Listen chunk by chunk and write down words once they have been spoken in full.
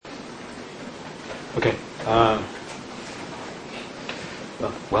Okay. Well,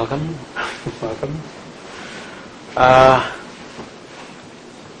 welcome. Welcome.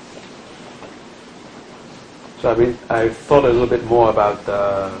 So I thought a little bit more about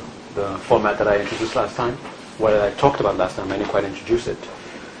the format that I introduced last time. What I talked about last time, I didn't quite introduce it.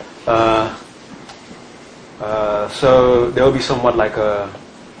 So there will be somewhat like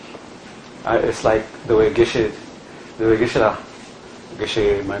it's like the way Geshe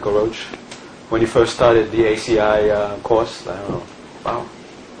Michael Roach, when he first started the ACI course, I don't know, wow,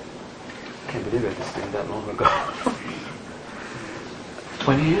 I can't believe it's been that long ago.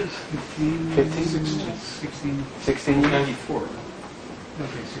 20 years? 15? 16 years? 94.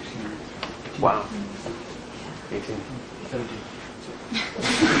 Okay, 16 years. Wow. 18. 17.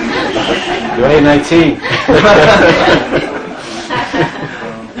 You're only 19.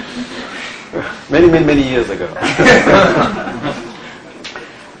 many years ago.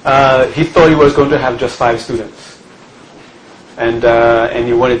 He thought he was going to have just 5 students. And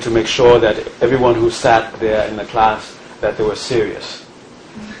he wanted to make sure that everyone who sat there in the class, that they were serious.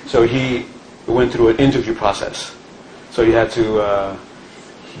 So he went through an interview process. So you had to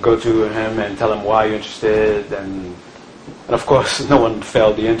go to him and tell him why you're interested, and of course no one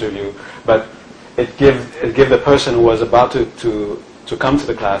failed the interview, but it gave the person who was about to come to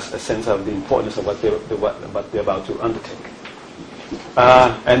the class a sense of the importance of what they're about to undertake.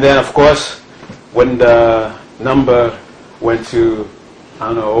 And then of course when the number went to, I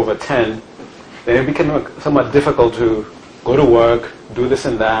don't know, over 10, then it became somewhat difficult to go to work, do this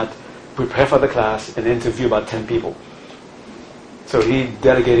and that, prepare for the class, and interview about 10 people. So he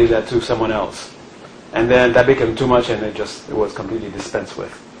delegated that to someone else. And then that became too much, and it was completely dispensed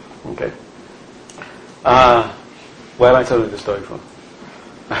with. Okay. Where am I telling this story from?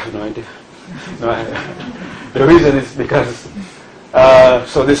 I have no idea. The reason is because,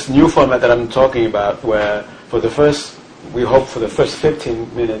 so this new format that I'm talking about, where we hope for the first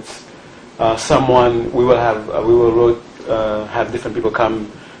 15 minutes, we will have different people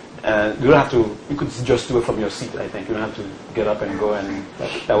come, and you could just do it from your seat, I think. You don't have to get up and go, and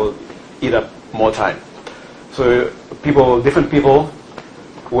that will eat up more time. So different people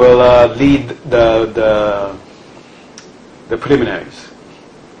will lead the preliminaries,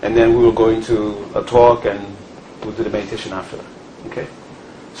 and then we will go into a talk, and we'll do the meditation after. Okay.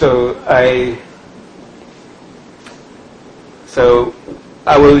 So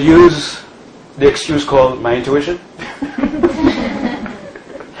I will use the excuse called my intuition.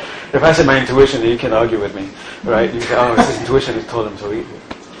 If I say my intuition, you can argue with me, right? You say, oh, it's his intuition. He told him so.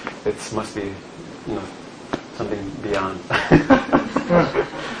 It must be, something beyond.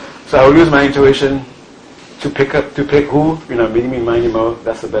 So I will use my intuition to pick who, meaning mind mo.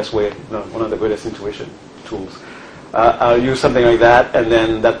 That's the best way. One of the greatest intuition tools. I'll use something like that, and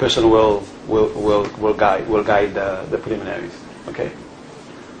then that person will guide the preliminaries. Okay.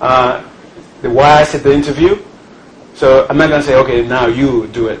 The why I said the interview. So I'm not going to say, okay, now you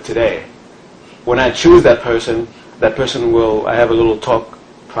do it today. When I choose that person will, I have a little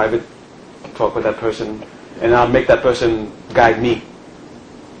private talk with that person, and I'll make that person guide me.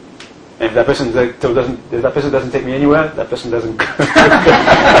 And if that person doesn't take me anywhere, that person doesn't.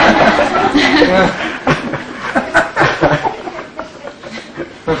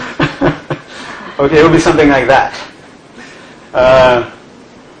 Okay, it will be something like that.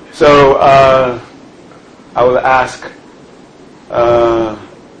 I will ask,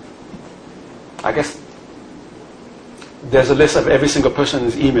 I guess there's a list of every single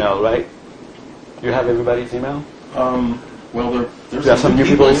person's email, right? You have everybody's email? Well, there's some new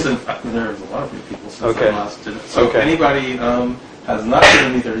people. There's a lot of new people since I last did it. So if anybody has not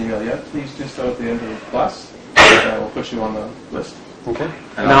given me their email yet, please do so at the end of the class. And we'll put you on the list. Okay.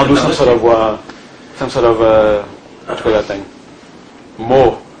 And I'll do some sort of what you call that thing?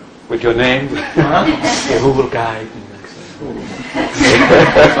 More with your name. Yeah, who will guide?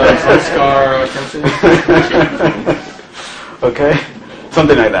 Okay,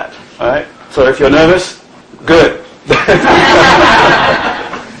 something like that. All right. So if you're nervous, good.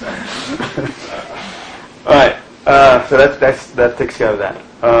 All right. So that takes care of that.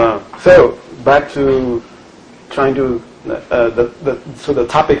 So back to trying to. So the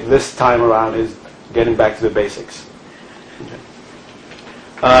topic this time around is getting back to the basics. Okay.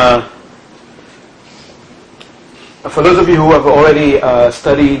 For those of you who have already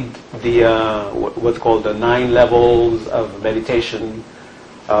studied the what's called the 9 levels of meditation,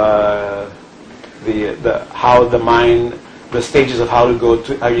 how the mind, the stages of how you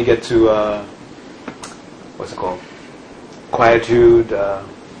get to what's it called? Quietude,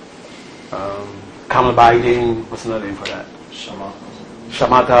 calm abiding. What's another name for that? Shamatha.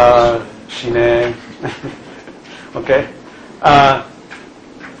 Shamatha, Shine. Okay?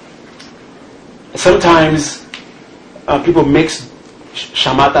 Sometimes people mix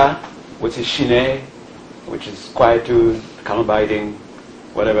shamatha, which is shine, which is quietude, calm abiding,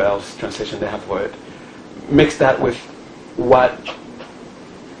 whatever else translation they have for it. Mix that with what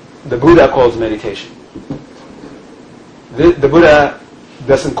the Buddha calls meditation. The Buddha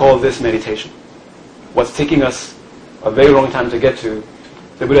doesn't call this meditation. What's taking us a very long time to get to,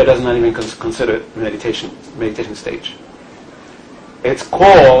 the Buddha does not even consider meditation stage. It's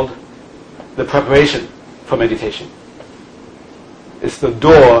called the preparation for meditation. It's the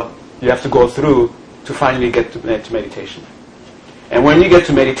door you have to go through to finally get to meditation. And when you get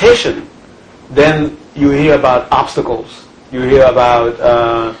to meditation, then you hear about obstacles. You hear about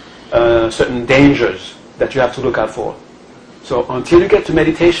certain dangers that you have to look out for. So until you get to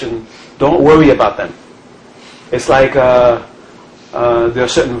meditation, don't worry about them. It's like there are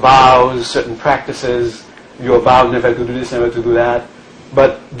certain vows, certain practices. You're vowed never to do this, never to do that.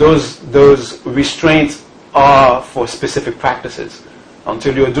 But those restraints are for specific practices.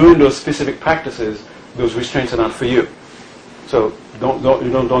 Until you're doing those specific practices, those restraints are not for you. So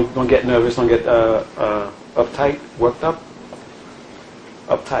don't get nervous, don't get uptight, worked up.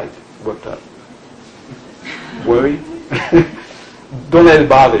 Uptight, worked up. Worry. Don't let it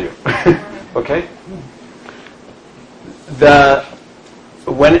bother you. Okay?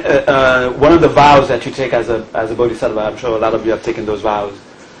 One of the vows that you take as a bodhisattva, I'm sure a lot of you have taken those vows.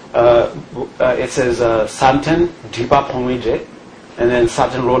 It says Santen Dipa Pongije, and then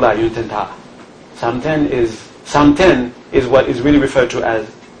Santen Rola Yuntenta. Santen is what is really referred to as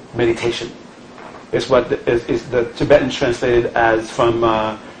meditation. It's what is the Tibetan translated as from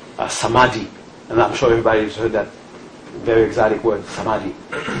samadhi, and I'm sure everybody's heard that very exotic word, samadhi.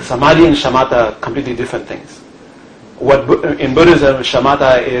 Samadhi and shamatha are completely different things. In Buddhism,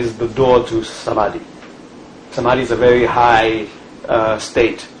 shamatha is the door to samadhi. Samadhi is a very high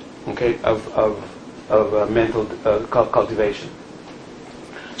state, okay, of mental cultivation.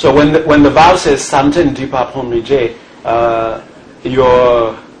 So when the vow says Santen Dipa Pomrije,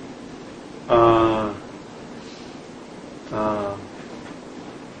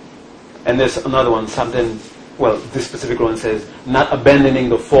 and there's another one, something. Well, this specific one says not abandoning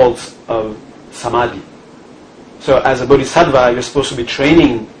the faults of samadhi. So as a bodhisattva, you're supposed to be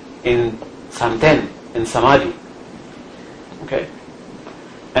training in santen, in samadhi. Okay?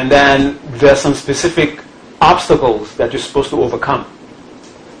 And then there are some specific obstacles that you're supposed to overcome.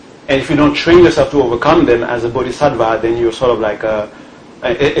 And if you don't train yourself to overcome them as a bodhisattva, then you're sort of like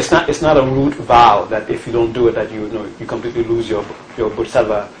it's not a root vow that if you don't do it that you completely lose your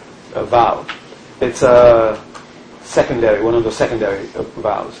bodhisattva vow. It's a secondary, one of the secondary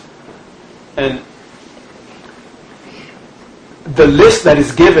vows. And the list that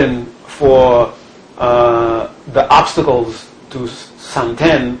is given for the obstacles to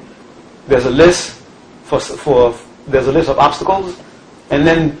santen, there's a list there's a list of obstacles, and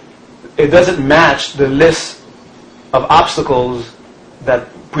then it doesn't match the list of obstacles that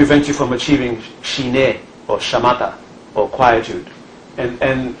prevent you from achieving shine or shamatha or quietude.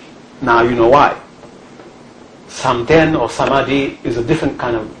 And now you know why. Santen or samadhi is a different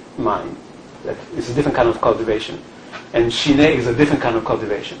kind of mind. It's a different kind of cultivation. And shine is a different kind of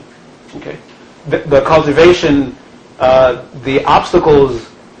cultivation. Okay? The cultivation, the obstacles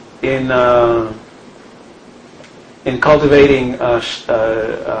in cultivating,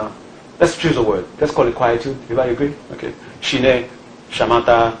 let's choose a word. Let's call it quietude. Everybody agree? Okay. Shine,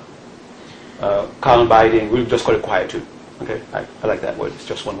 shamatha, calm abiding. We'll just call it quietude. Okay? I like that word. It's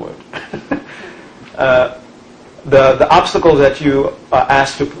just one word. The obstacles that you are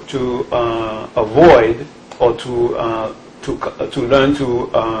asked to avoid or to learn to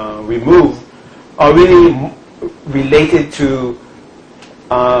remove are really related to,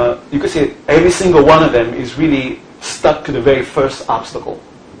 you could say every single one of them is really stuck to the very first obstacle,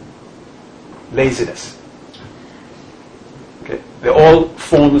 laziness. Okay, they're all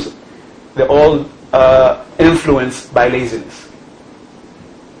influenced by laziness.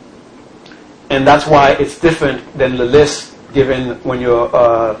 And that's why it's different than the list given when you're,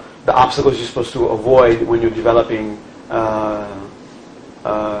 the obstacles you're supposed to avoid when you're developing,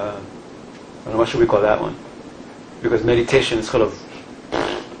 what should we call that one? Because meditation is sort of,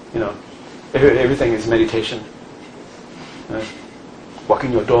 everything is meditation.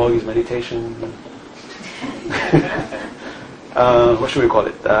 Walking your dog is meditation. What should we call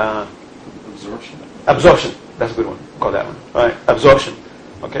it? Absorption. Absorption. That's a good one. Call that one. All right. Absorption.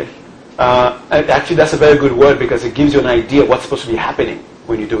 Okay. Actually, that's a very good word because it gives you an idea of what's supposed to be happening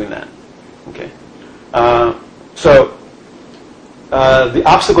when you're doing that. Okay. So the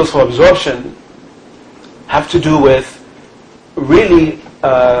obstacles for absorption have to do with really, you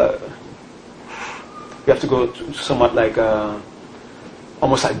have to go to somewhat like,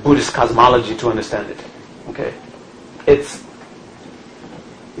 almost like Buddhist cosmology to understand it. Okay? It's,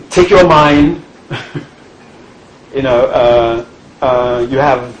 take your mind, you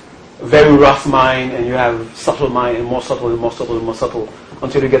have very rough mind, and you have subtle mind, and more subtle, and more subtle, and more subtle,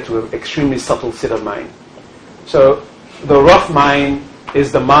 until you get to an extremely subtle state of mind. So the rough mind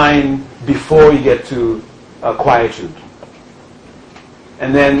is the mind before you get to quietude.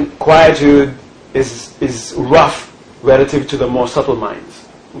 And then quietude is rough relative to the more subtle minds.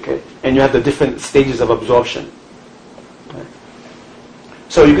 Okay? And you have the different stages of absorption. Okay?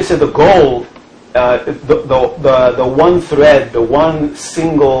 So you could say the goal, the one thread, the one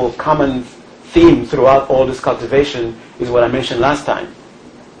single common theme throughout all this cultivation is what I mentioned last time.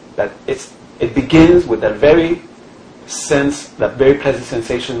 That it begins with that very sense, that very pleasant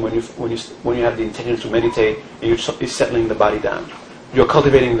sensation when you have the intention to meditate and you're settling the body down. You're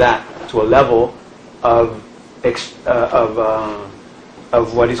cultivating that to a level of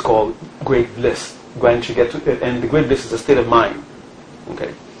what is called great bliss. Once you get to it, and the great bliss is a state of mind.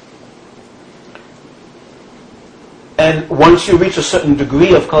 Okay. And once you reach a certain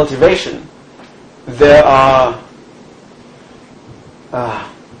degree of cultivation, there are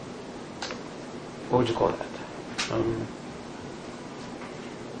what would you call that?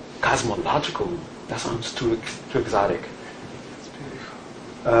 Cosmological. That sounds too exotic.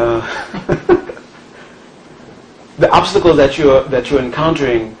 The obstacles that you're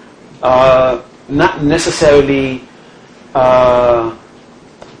encountering are not necessarily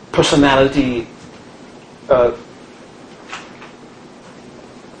personality.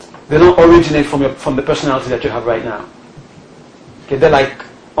 They don't originate from the personality that you have right now. Okay, they're like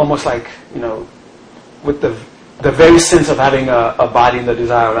almost like with the very sense of having a body in the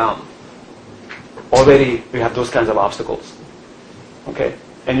desire realm. Already we have those kinds of obstacles. Okay,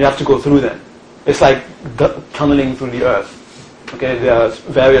 and you have to go through them. It's like tunneling through the earth. Okay, there are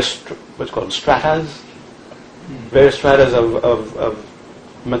various what's called stratas, various stratas of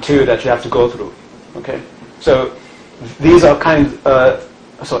material that you have to go through. Okay, so these are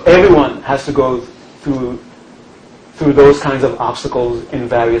so everyone has to go through those kinds of obstacles in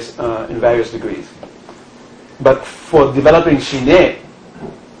various degrees. But for developing Shine,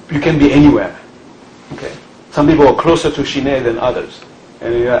 you can be anywhere. Okay, some people are closer to Shine than others.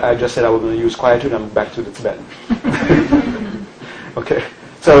 And I just said I was going to use quietude. I'm back to the Tibetan. Okay,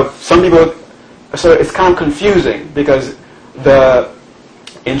 so some people. So it's kind of confusing because the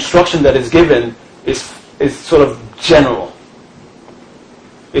instruction that is given is sort of general.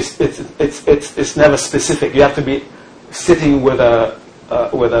 It's never specific. You have to be sitting with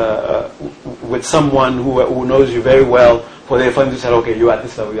someone who knows you very well for them to say, okay, you're at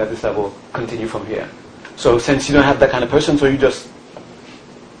this level, continue from here. So since you don't have that kind of person, so you just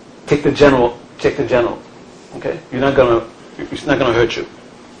take the general. Okay, it's not gonna hurt you.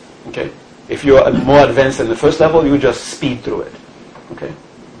 Okay, if you're more advanced than the first level, you just speed through it. Okay.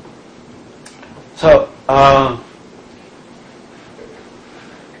 So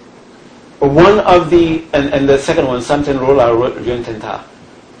one of the and the second one, Samten Rola Ryön Tenta,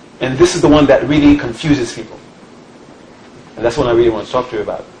 and this is the one that really confuses people, and that's what I really want to talk to you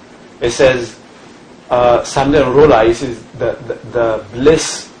about. It says Samten Rola is the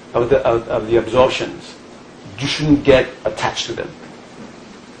bliss of the absorptions. You shouldn't get attached to them.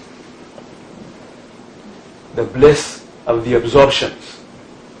 The bliss of the absorptions.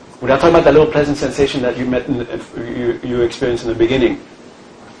 We're not talking about that little pleasant sensation that you experienced in the beginning,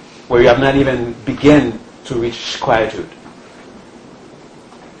 where you have not even begun to reach quietude.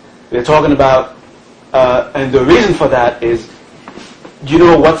 We're talking about, and the reason for that is,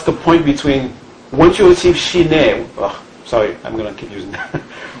 what's the point between, once you achieve Shine, I'm going to keep using that.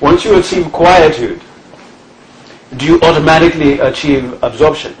 Once you achieve quietude, do you automatically achieve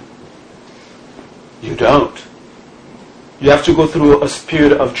absorption? You don't. You have to go through a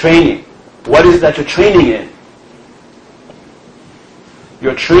period of training. What is it that you're training in?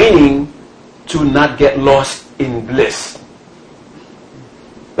 You're training to not get lost in bliss.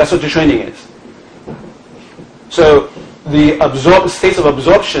 That's what your training is. So the states of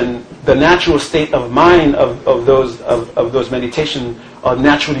absorption, the natural state of mind of those meditation are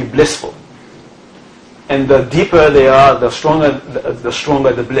naturally blissful. And the deeper they are, the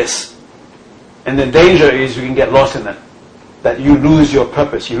stronger the bliss. And the danger is you can get lost in them. That you lose your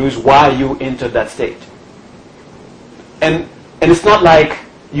purpose, you lose why you entered that state. And it's not like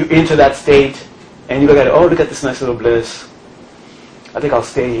you enter that state and you look at it, look at this nice little bliss. I think I'll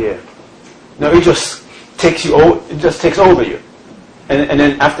stay here. No, it just takes over you. and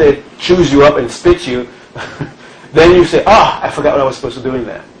then after it chews you up and spits you, then you say, I forgot what I was supposed to do in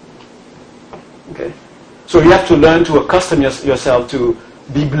there. Okay? So you have to learn to accustom yourself to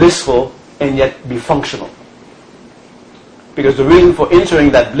be blissful and yet be functional. Because the reason for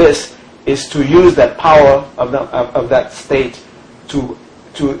entering that bliss is to use that power of that state to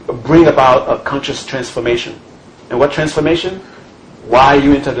bring about a conscious transformation. And what transformation? Why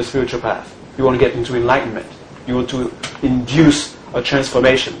you enter the spiritual path. You want to get into enlightenment. You want to induce a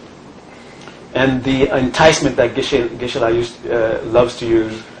transformation. And the enticement that Geshe-la loves to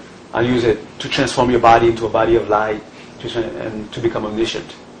use, I use it to transform your body into a body of light and to become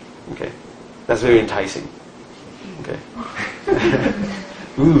omniscient. Okay? That's very enticing. Okay?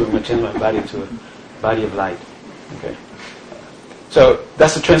 Ooh, I'm going to change my body into a body of light. Okay? So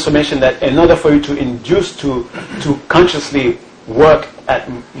that's the transformation that in order for you to induce to consciously work at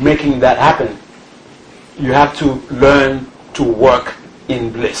making that happen, you have to learn to work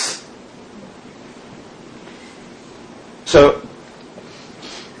in bliss. So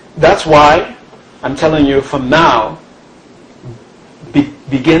that's why I'm telling you from now,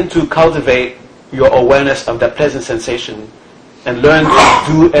 begin to cultivate your awareness of that pleasant sensation and learn to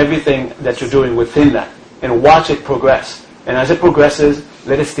do everything that you're doing within that and watch it progress. And as it progresses,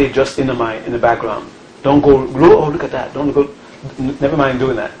 let it stay just in the mind, in the background. Don't go, oh, look at that. Don't go, never mind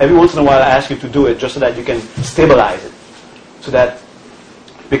doing that. Every once in a while I ask you to do it just so that you can stabilize it. So that,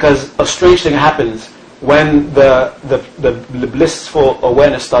 because a strange thing happens when the blissful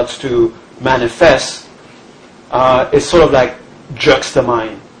awareness starts to manifest, it sort of like jerks the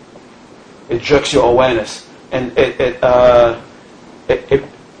mind. It jerks your awareness. And it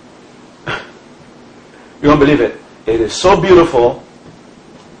you won't believe it. It is so beautiful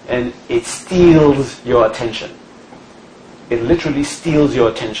and it steals your attention. It literally steals your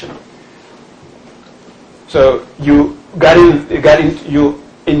attention. So you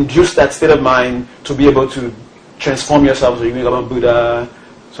induce that state of mind to be able to transform yourself so you can become a Buddha,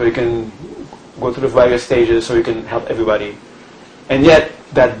 so you can go through the various stages, so you can help everybody. And yet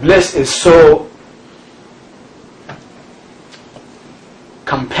that bliss is so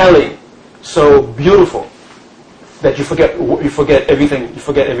compelling, so beautiful, that you forget everything. You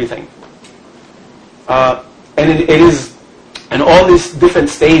forget everything. And it is, and all these different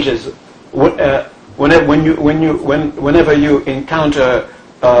stages. Whenever you encounter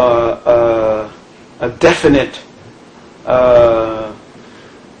a definite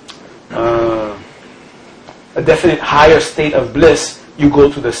higher state of bliss, you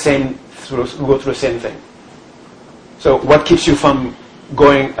go through the same thing. So what keeps you from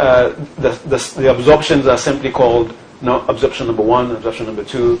going? The absorptions are simply called absorption number 1, absorption number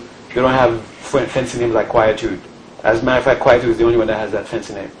 2. You don't have fancy names like quietude. As a matter of fact, quietude is the only one that has that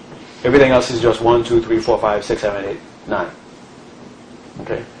fancy name. Everything else is just 1, 2, 3, 4, 5, 6, 7, 8, 9.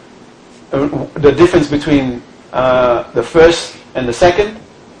 Okay. The difference between the first and the second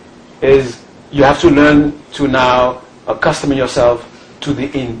is you have to learn to now accustom yourself to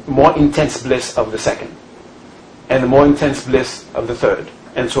the more intense bliss of the second, and the more intense bliss of the third,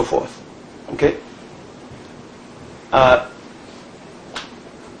 and so forth. Okay?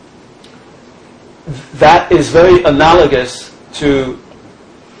 That is very analogous to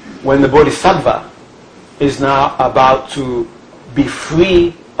when the Bodhisattva is now about to be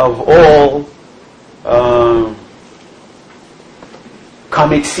free of all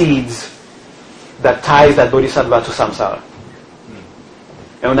karmic seeds that ties that Bodhisattva to samsara.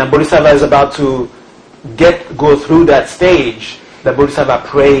 And when that Bodhisattva is about to go through that stage, the Bodhisattva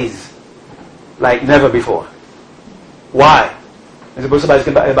prays like never before. Why? Because the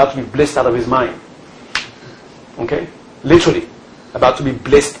Bodhisattva is about to be blissed out of his mind. Okay? Literally. About to be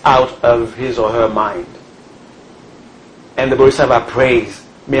blissed out of his or her mind. And the Bodhisattva prays,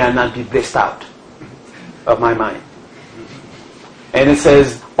 may I not be blissed out of my mind. And it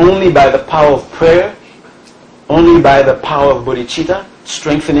says, only by the power of prayer, only by the power of bodhicitta,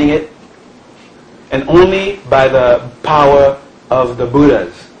 strengthening it, and only by the power of the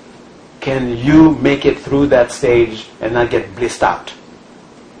Buddhas can you make it through that stage and not get blissed out.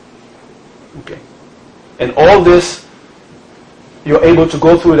 Okay. And all this, you're able to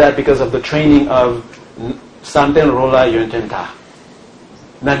go through that because of the training of Santen Rola Yuntenta.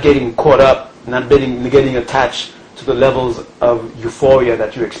 Not getting caught up, not getting attached to the levels of euphoria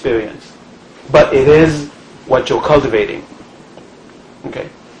that you experience. But it is what you're cultivating. Okay.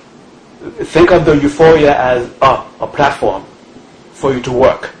 Think of the euphoria as a platform for you to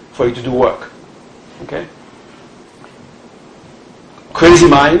work, for you to do work. Okay. Crazy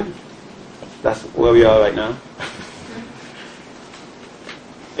mind, that's where we are right now.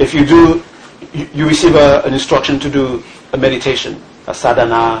 If you receive an instruction to do a meditation. a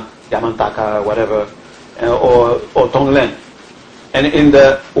sadhana, yamantaka, whatever, or tonglen. And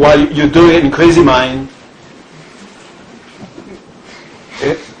while you do it in crazy mind,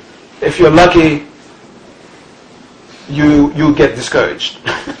 if you're lucky, you get discouraged.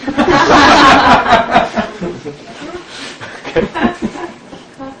 Okay.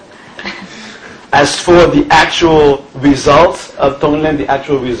 As for the actual result of Tonglen, the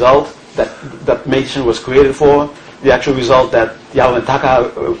actual result that meditation was created for, the actual result that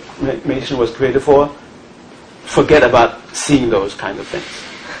Yamantaka meditation was created for, forget about seeing those kind of things.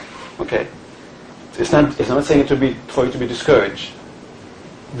 Okay? It's not saying for you to be discouraged.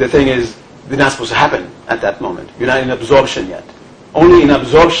 The thing is, they're not supposed to happen at that moment. You're not in absorption yet. Only in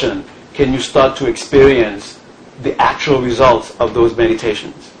absorption can you start to experience the actual results of those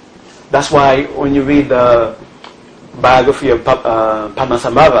meditations. That's why when you read the biography of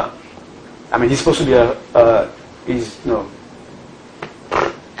Padmasambhava, I mean, he's supposed to be okay,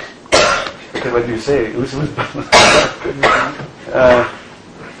 what do you say?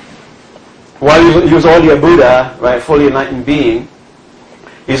 While he was already a Buddha, right, fully enlightened being,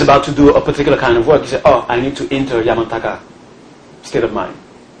 he's about to do a particular kind of work. He said, I need to enter Yamantaka state of mind.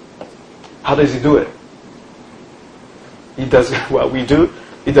 How does he do it? He does what we do.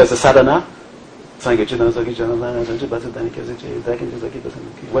 He does the sadhana. Where's my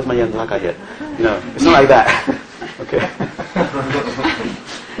Yamantaka yet? It's not like that. Okay.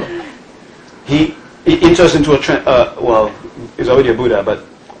 He enters into he's already a Buddha, but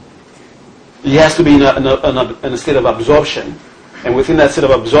he has to be in a state of absorption. And within that state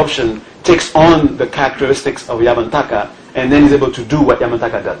of absorption, takes on the characteristics of Yamantaka, and then is able to do what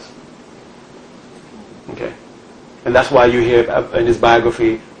Yamantaka does. Okay, and that's why you hear in his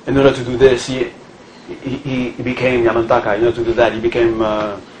biography, in order to do this, he became Yamantaka. In order to do that, he became,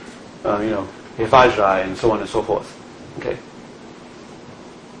 Vajra, and so on and so forth. Okay,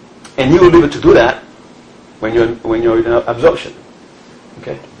 and you will be able to do that when you're in absorption.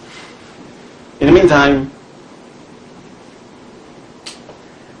 Okay. In the meantime,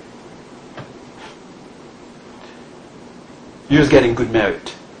 you're just getting good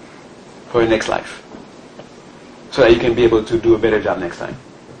merit for your next life, so that you can be able to do a better job next time.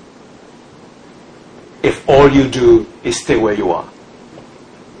 If all you do is stay where you are.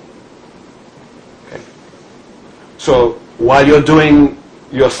 Okay. So while you're doing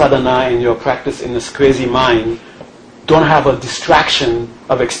your sadhana and your practice in this crazy mind, don't have a distraction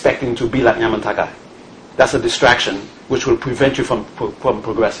of expecting to be like Yamantaka. That's a distraction which will prevent you from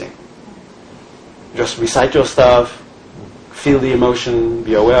progressing. Just recite your stuff, feel the emotion,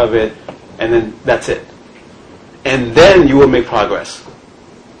 be aware of it, and then that's it. And then you will make progress.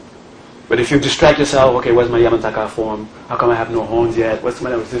 But if you distract yourself, okay, where's my Yamantaka form? How come I have no horns yet? What's the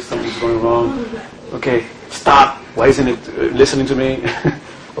matter with this? Something's going wrong. Okay, stop. Why isn't it listening to me?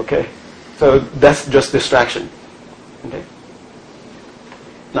 Okay, so that's just distraction. Okay.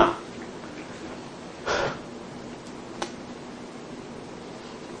 Now,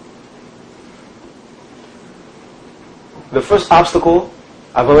 the first obstacle,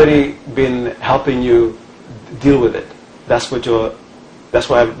 I've already been helping you deal with it. That's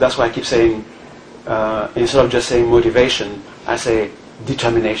why I keep saying, instead of just saying motivation, I say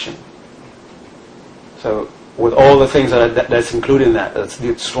determination. So with all the things that's included in that, that's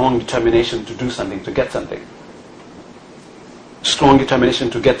the strong determination to do something, to get something. Strong determination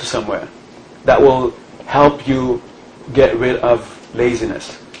to get to somewhere. That will help you get rid of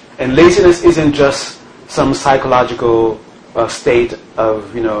laziness. And laziness isn't just some psychological state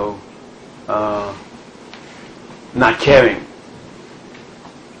of, not caring.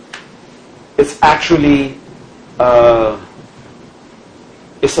 It's actually,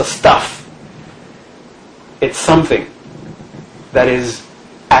 it's a stuff. It's something that is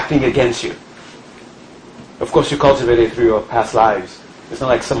acting against you. Of course, you cultivate it through your past lives. It's not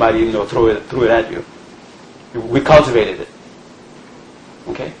like somebody, threw it at you. We cultivated it.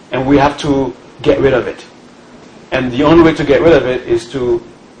 Okay? And we have to get rid of it. And the only way to get rid of it is to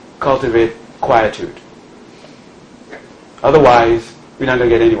cultivate quietude. Otherwise, we're not going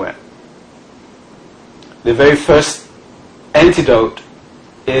to get anywhere. The very first antidote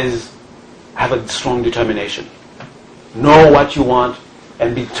is have a strong determination. Know what you want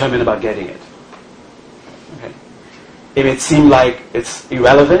and be determined about getting it. Okay? It may seem like it's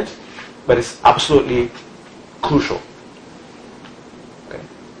irrelevant, but it's absolutely crucial. Okay?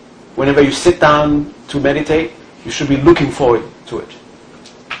 Whenever you sit down to meditate, you should be looking forward to it.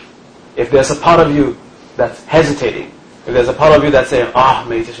 If there's a part of you that's hesitating, if there's a part of you that's saying,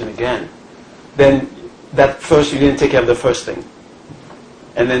 meditation again, then that first, you didn't take care of the first thing.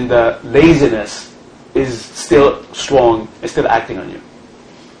 And then the laziness is still strong, is still acting on you.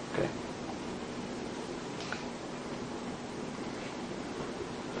 Okay.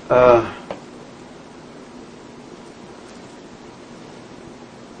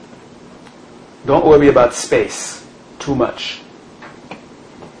 Don't worry about space too much.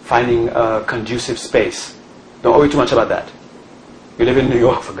 Finding a conducive space. Don't worry too much about that. You live in New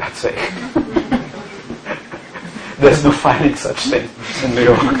York, for God's sake. There's no finding such thing in New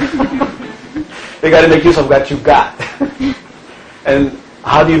York. You got to make use of what you got. And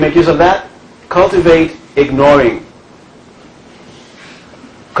how do you make use of that? Cultivate ignoring.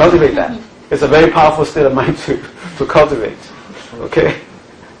 Cultivate that. It's a very powerful state of mind to cultivate. Okay?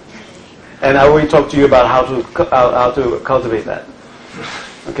 And I will talk to you about how to cultivate that.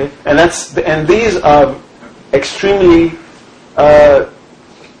 Okay? And these are extremely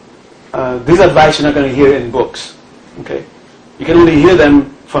these advice you're not going to hear in books. Okay? You can only hear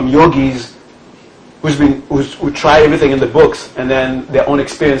them from yogis who try everything in the books, and then their own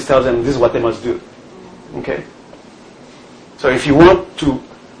experience tells them this is what they must do. Okay? So if you want to,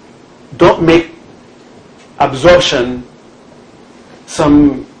 don't make absorption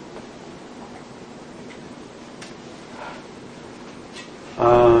some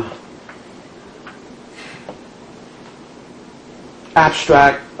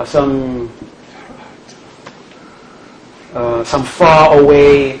abstract or some far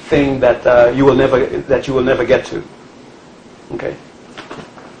away thing that you will never get to. Okay?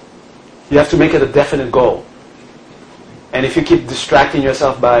 You have to make it a definite goal. And if you keep distracting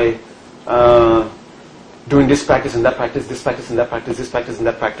yourself by doing this practice and that practice, this practice and that practice, this practice and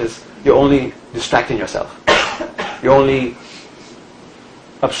that practice, you're only distracting yourself. You're only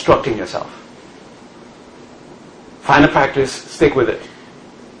obstructing yourself. Find a practice, stick with it.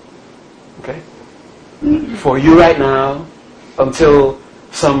 Okay? For you right now, until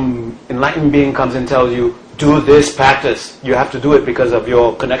some enlightened being comes and tells you, do this practice, you have to do it because of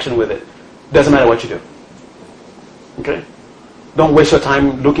your connection with it. Doesn't matter what you do. Okay? Don't waste your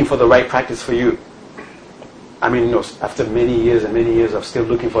time looking for the right practice for you. I mean, after many years and many years of still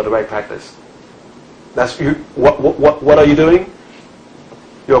looking for the right practice. That's you. What are you doing?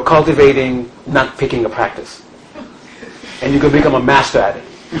 You're cultivating not picking a practice. And you can become a master at it.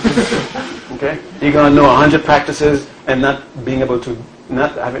 Okay? You're going to know 100 practices and not being able to,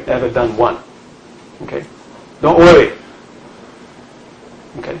 not having ever done one. Okay? Don't worry.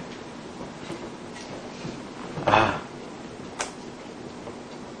 Okay?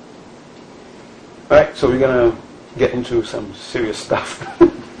 Alright, so we're going to get into some serious stuff.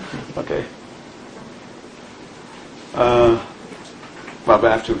 Okay? Well, I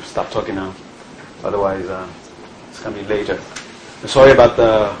have to stop talking now. Otherwise, it's going to be later. I'm sorry about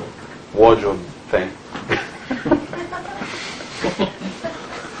the wardrobe thing.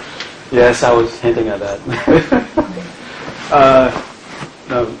 Yes, I was hinting at that.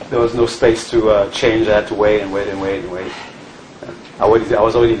 No, there was no space to change. I had to wait and wait and wait and wait. I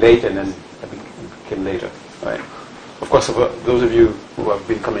was already late, and then I came later. Right. Of course, for those of you who have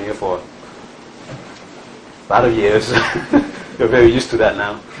been coming here for a lot of years, you're very used to that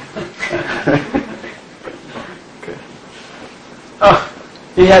now. Okay. Oh,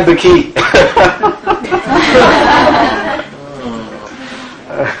 he had the key.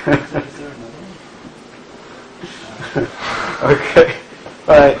 Okay.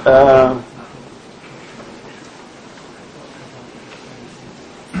 All right.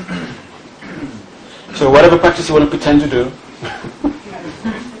 So whatever practice you want to pretend to do,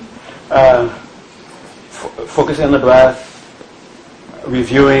 focusing on the breath,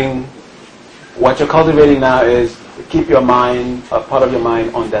 reviewing, what you're cultivating now is keep your mind, a part of your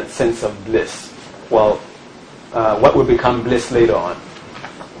mind, on that sense of bliss. Well, what will become bliss later on.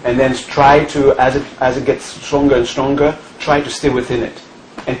 And then try to, as it gets stronger and stronger, try to stay within it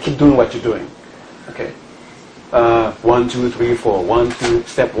and keep doing what you're doing. Okay. 1, 2, 3, 4. 1, 2,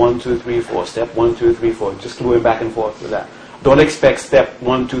 step 1, 2, 3, 4. Step 1, 2, 3, 4. Just going back and forth with that. Don't expect step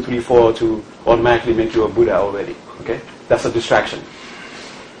 1, 2, 3, 4 to automatically make you a Buddha already. Okay. That's a distraction.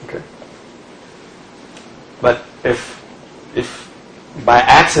 Okay. But if by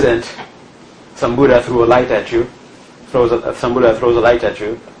accident some Buddha threw a light at you, some Buddha throws a light at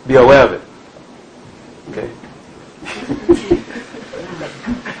you, be aware of it. Okay.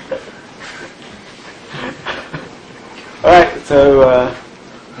 All right. So,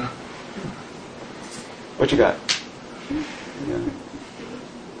 what you got? Yeah.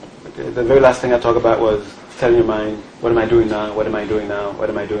 Okay. The very last thing I talked about was telling your mind, "What am I doing now? What am I doing now? What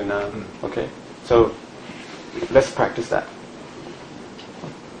am I doing now?" Okay. So, let's practice that.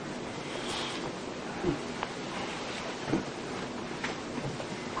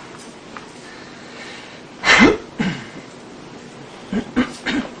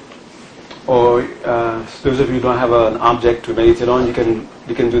 Or those of you who don't have an object to meditate on, you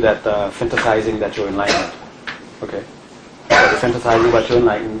can do that fantasizing that you're enlightened. Okay? So you're fantasizing about you're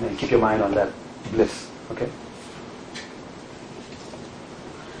enlightened and keep your mind on that bliss. Okay?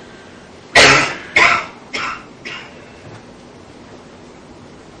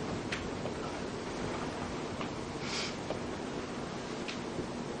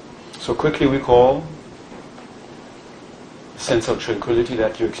 So quickly recall the sense of tranquility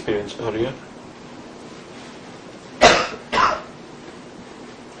that you experienced earlier.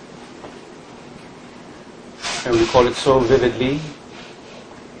 And recall it so vividly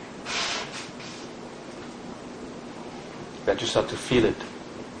that you start to feel it.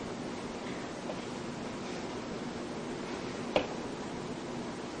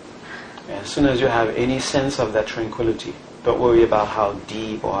 And as soon as you have any sense of that tranquility, don't worry about how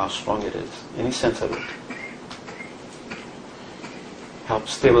deep or how strong it is. Any sense of it. Help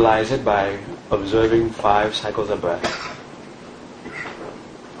stabilize it by observing 5 cycles of breath.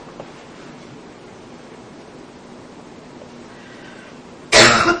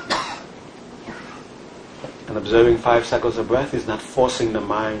 And observing 5 cycles of breath is not forcing the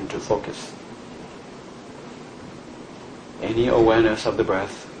mind to focus. Any awareness of the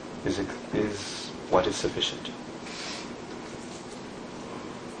breath is what is sufficient.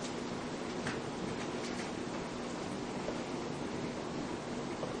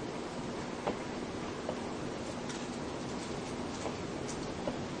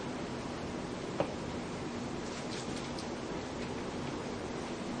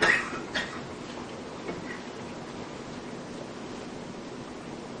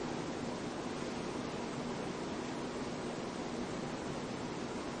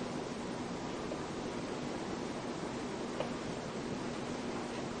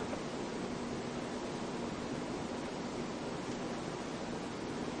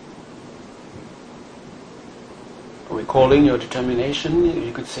 Recalling your determination,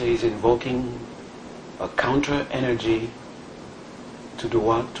 you could say, is invoking a counter energy to do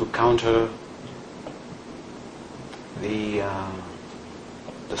what? To counter the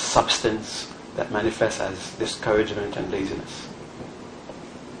substance that manifests as discouragement and laziness.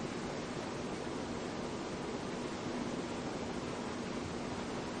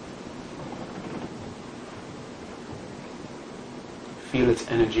 Feel its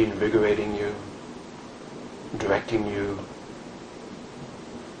energy invigorating you, directing you,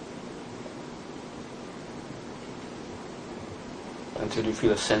 until you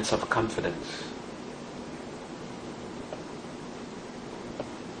feel a sense of confidence.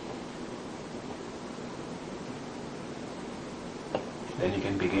 Then you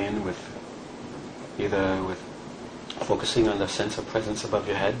can begin with either with focusing on the sense of presence above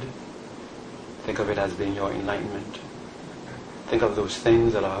your head. Think of it as being your enlightenment. Think of those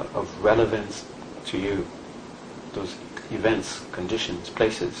things that are of relevance to you. Those events, conditions,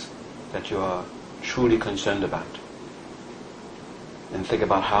 places that you are truly concerned about. And think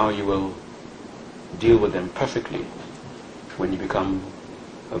about how you will deal with them perfectly when you become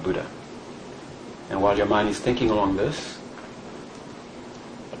a Buddha. And while your mind is thinking along this,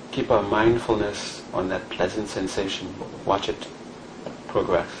 keep a mindfulness on that pleasant sensation. Watch it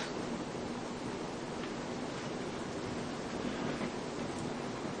progress.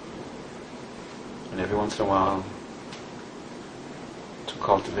 And every once in a while, to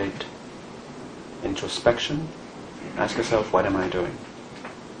cultivate introspection, ask yourself, what am I doing?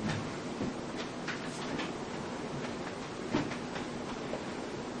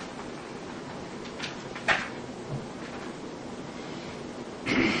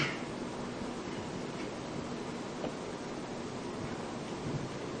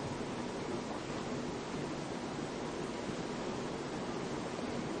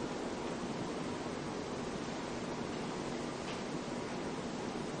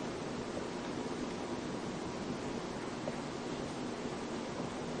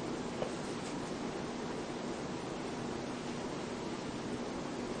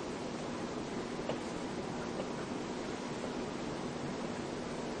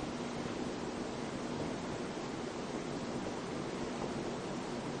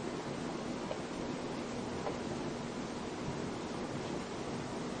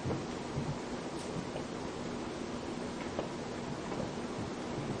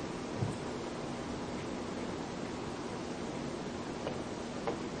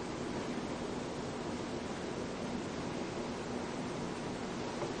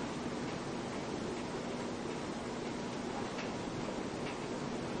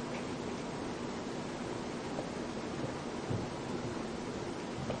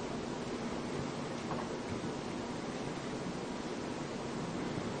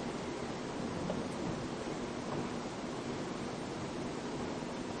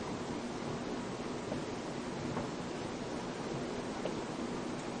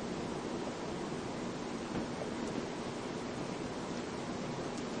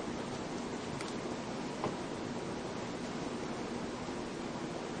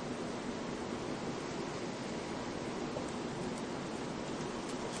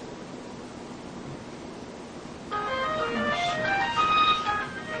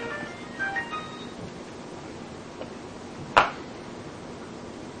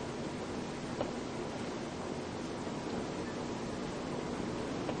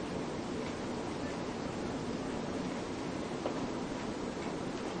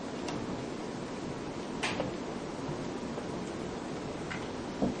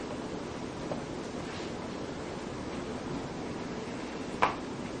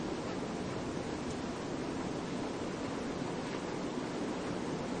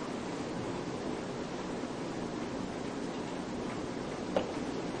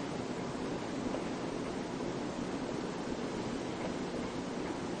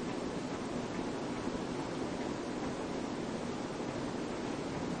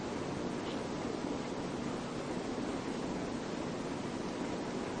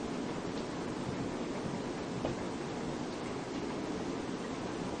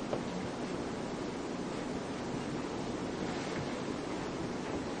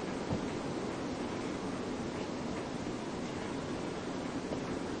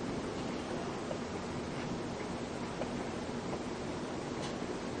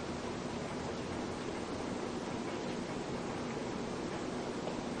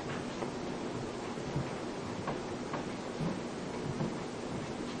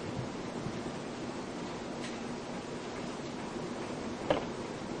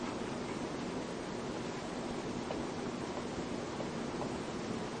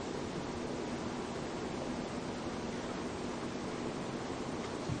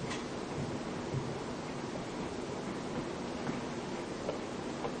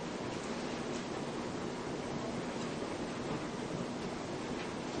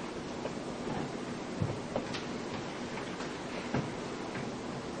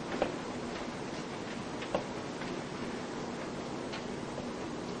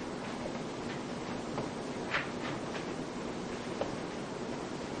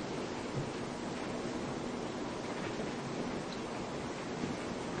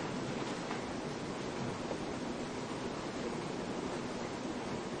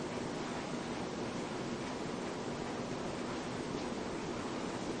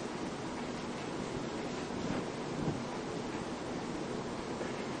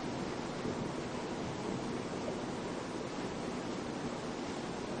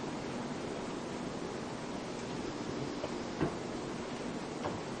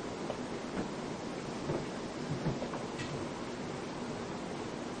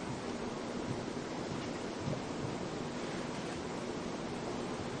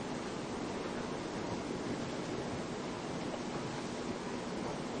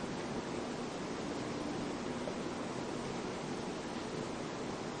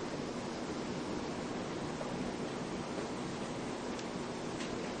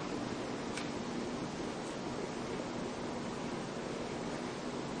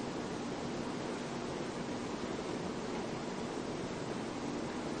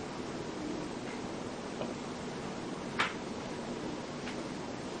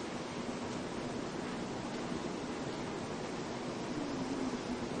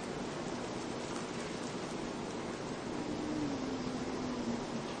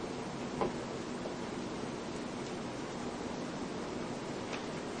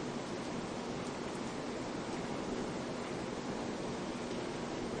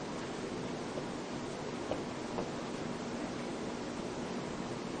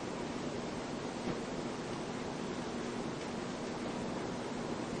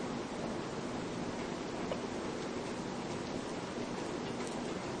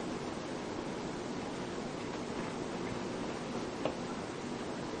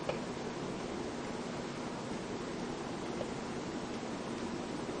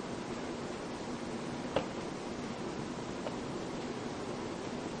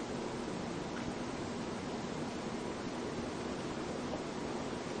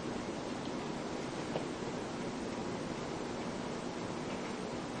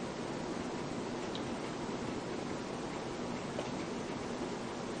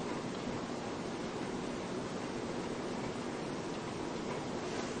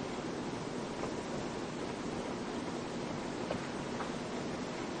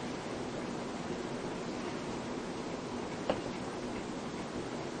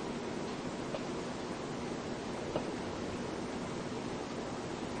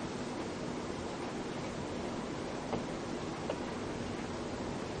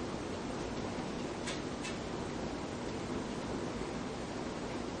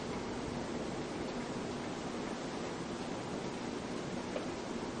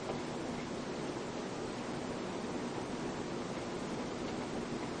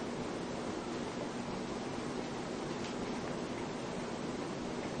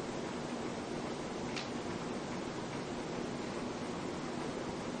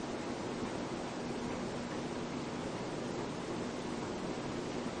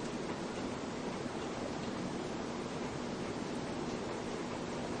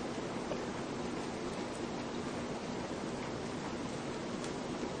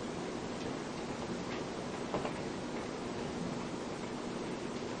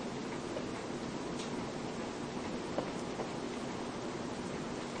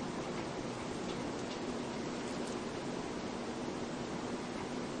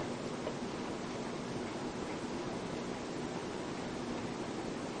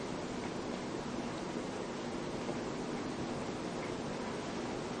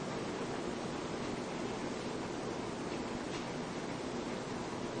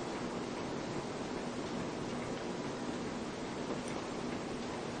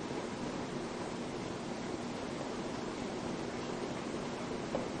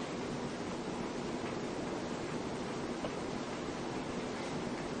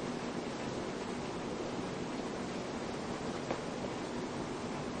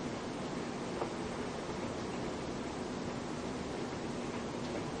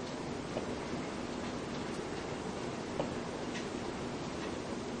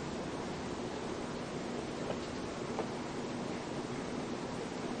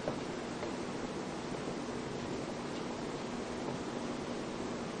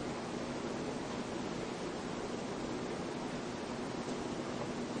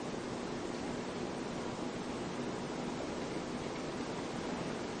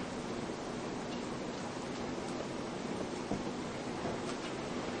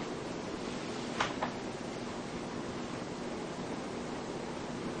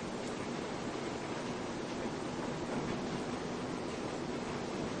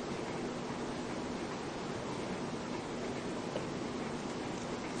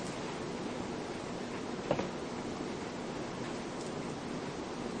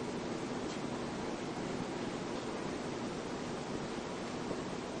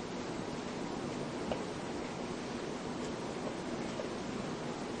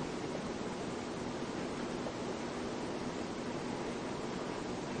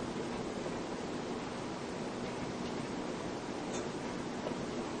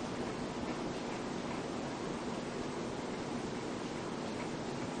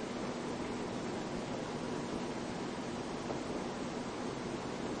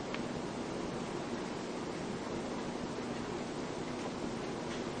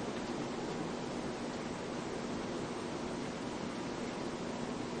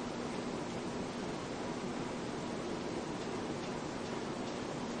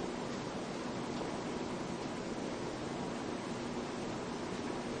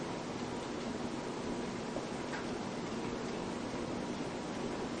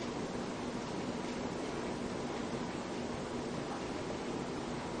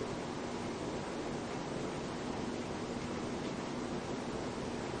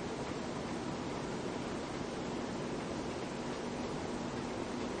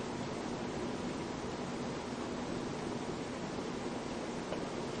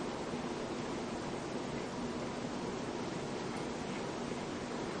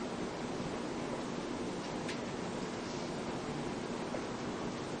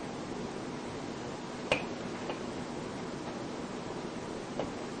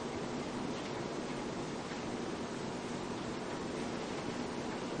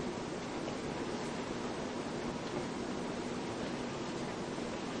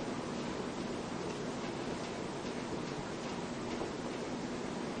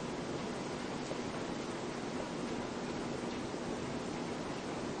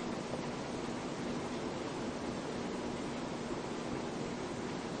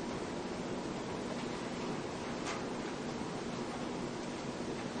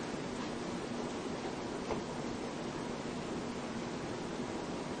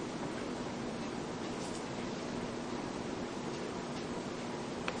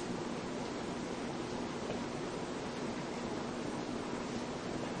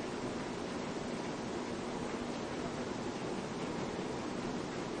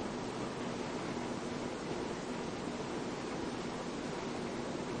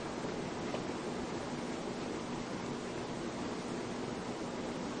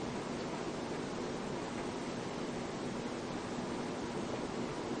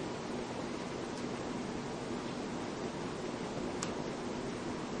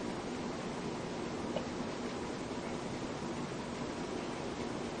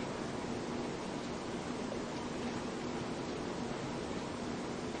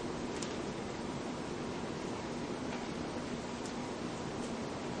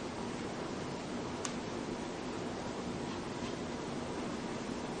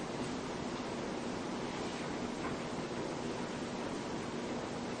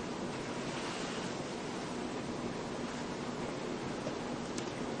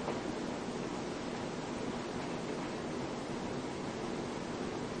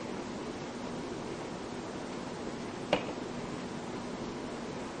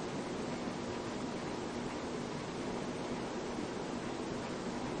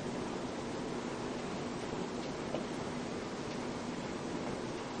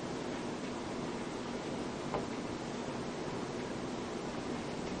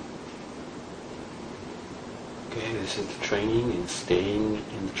 This is the training in staying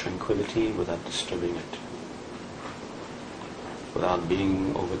in the tranquility without disturbing it, without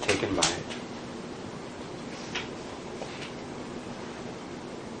being overtaken by it.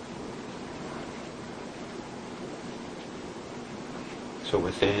 So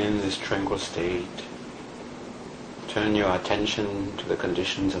within this tranquil state, turn your attention to the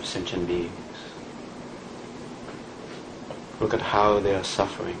conditions of sentient beings. Look at how they are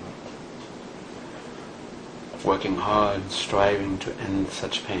suffering, working hard, striving to end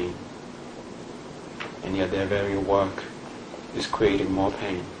such pain, and yet their very work is creating more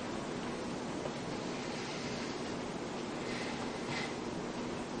pain.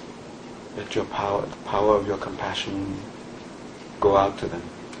 Let the power of your compassion go out to them.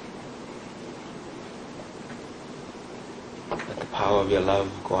 Let the power of your love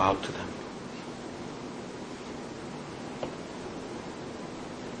go out to them.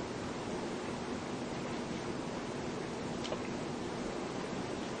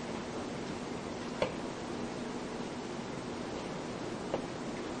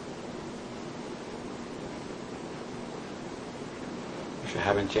 If you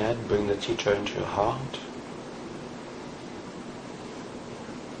haven't yet, bring the teacher into your heart.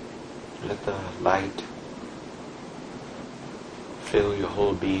 Let the light fill your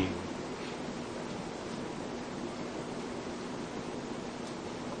whole being.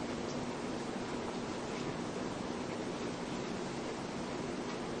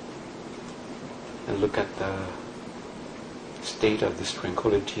 And look at the state of this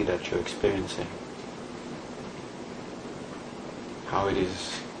tranquility that you're experiencing. How it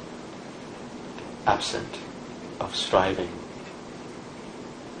is absent of striving.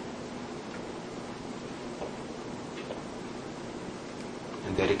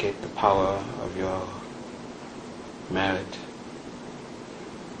 And dedicate the power of your merit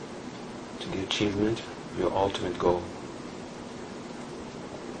to the achievement of your ultimate goal.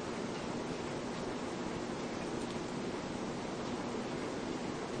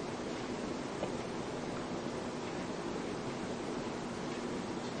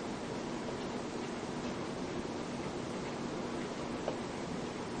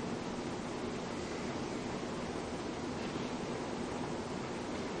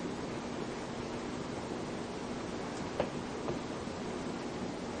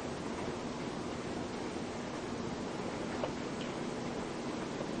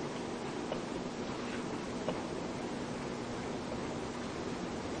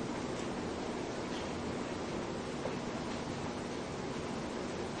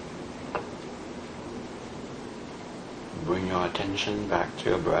 Bring your attention back to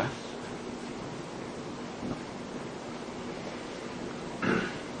your breath.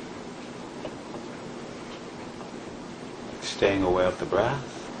 Staying aware of the breath.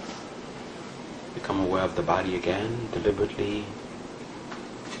 Become aware of the body again, deliberately.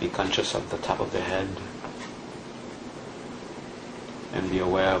 Be conscious of the top of the head. And be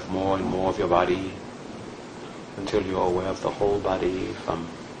aware of more and more of your body until you are aware of the whole body from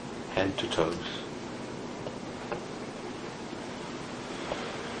head to toes.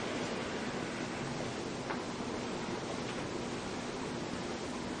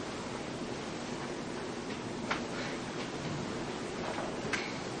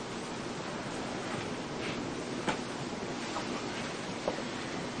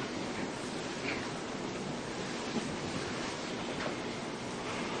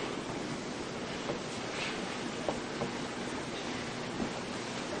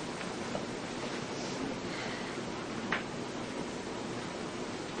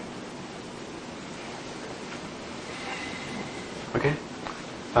 Okay.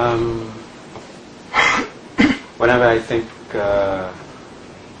 Whenever I think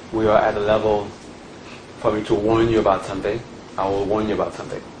we are at a level for me to warn you about something, I will warn you about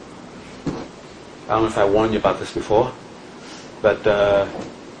something. I don't know if I warned you about this before, but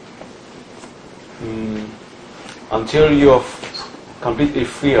until you're completely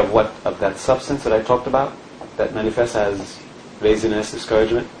free of that substance that I talked about, that manifests as laziness,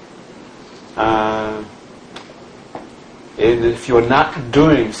 discouragement, and if you're not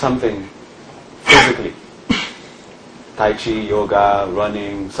doing something physically, Tai Chi, yoga,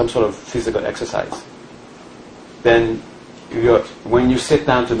 running, some sort of physical exercise, then when you sit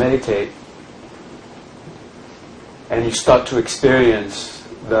down to meditate and you start to experience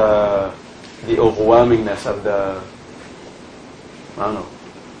the overwhelmingness of the, I don't know,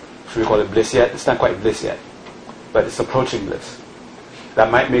 should we call it bliss yet? It's not quite bliss yet, but it's approaching bliss.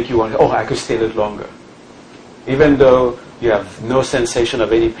 That might make you want, I could stay a little longer. Even though you have no sensation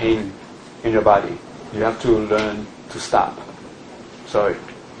of any pain in your body, you have to learn to stop. Sorry.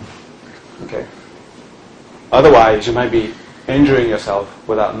 Okay. Otherwise, you might be injuring yourself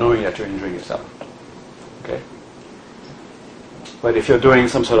without knowing that you're injuring yourself. Okay? But if you're doing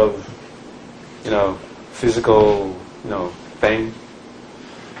some sort of, physical, thing,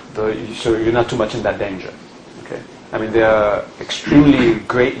 so you're not too much in that danger. Okay? I mean, there are extremely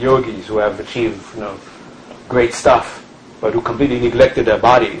great yogis who have achieved, great stuff, but who completely neglected their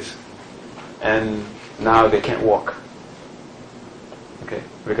bodies, and now they can't walk. Okay?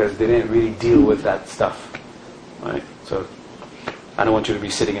 Because they didn't really deal with that stuff. Right? So, I don't want you to be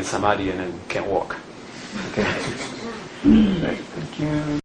sitting in samadhi and then can't walk. Okay? Thank you.